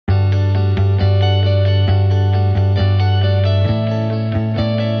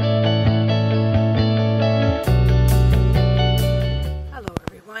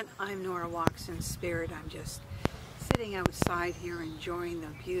in spirit. I'm just sitting outside here enjoying the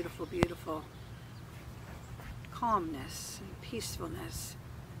beautiful, beautiful calmness and peacefulness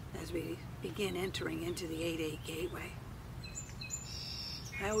as we begin entering into the 8-8 gateway.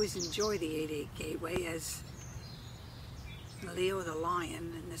 I always enjoy the 8-8 gateway as Leo the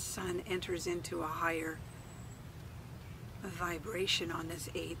lion and the sun enters into a higher vibration on this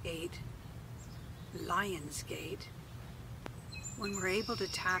 8-8 Lion's Gate. When we're able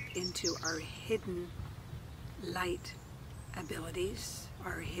to tap into our hidden light abilities,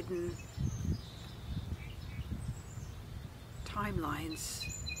 our hidden timelines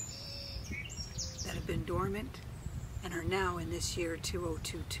that have been dormant and are now in this year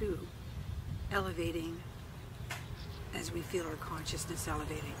 2022 elevating as we feel our consciousness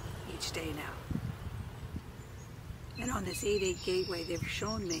elevating each day now. And on this 8-8 gateway, they've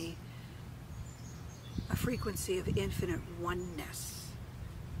shown me a frequency of infinite oneness,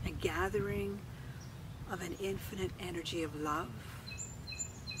 a gathering of an infinite energy of love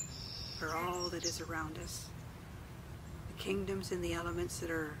for all that is around us. The kingdoms and the elements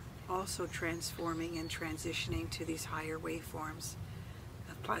that are also transforming and transitioning to these higher waveforms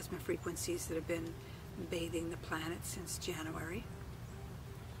of plasma frequencies that have been bathing the planet since January.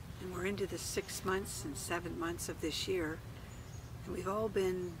 And we're into the 6 months and 7 months of this year, and we've all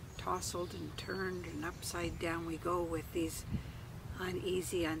been tousled and turned and upside down we go with these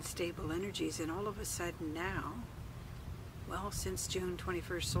uneasy, unstable energies. And all of a sudden now, well, since June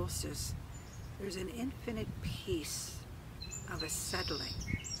 21st solstice, there's an infinite peace of a settling.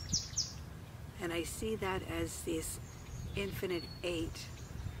 And I see that as this infinite 8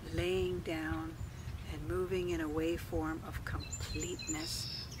 laying down and moving in a waveform of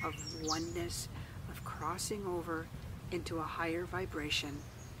completeness, of oneness, of crossing over into a higher vibration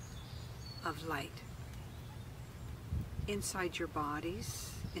of light. Inside your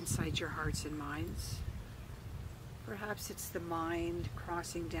bodies, inside your hearts and minds. Perhaps it's the mind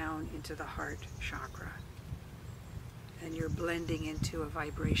crossing down into the heart chakra. And you're blending into a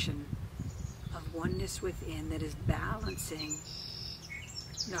vibration of oneness within that is balancing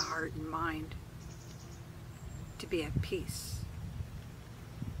the heart and mind to be at peace.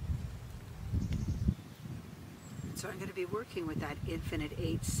 And so I'm going to be working with that infinite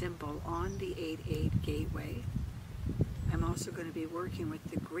 8 symbol on the 8-8 gateway. I'm also going to be working with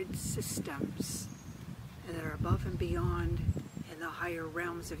the grid systems that are above and beyond in the higher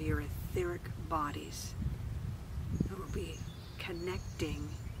realms of your etheric bodies. And we'll be connecting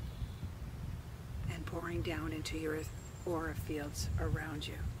and pouring down into your aura fields around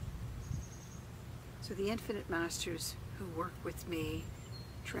you. So the infinite masters who work with me,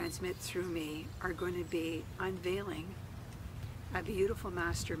 transmit through me, are going to be unveiling a beautiful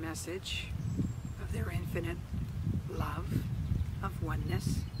master message of their infinite love, of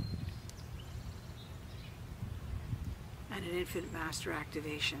oneness, and an infinite master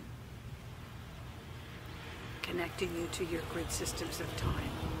activation, connecting you to your grid systems of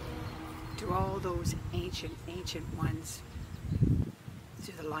time, to all those ancient ones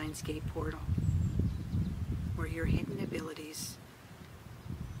through the Lionsgate portal, where your hidden abilities,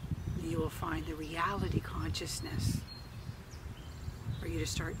 you will find the reality consciousness for you to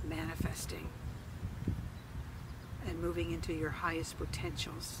start manifesting and moving into your highest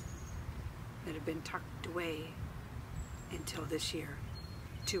potentials that have been tucked away until this year,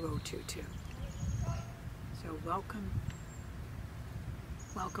 2022. So welcome,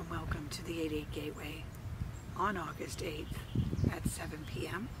 welcome, welcome to the 8-8 Gateway on August 8th at 7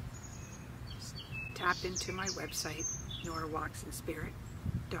 p.m. Tap into my website,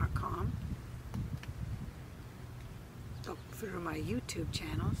 NoraWalksInSpirit.com. Look through my YouTube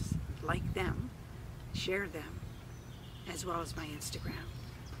channels, like them, share them, as well as my Instagram.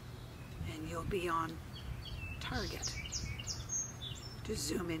 And you'll be on target to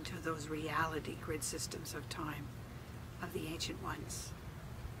zoom into those reality grid systems of time of the ancient ones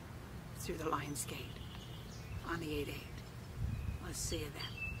through the Lionsgate on the 8-8. Let's see you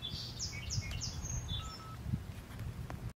then.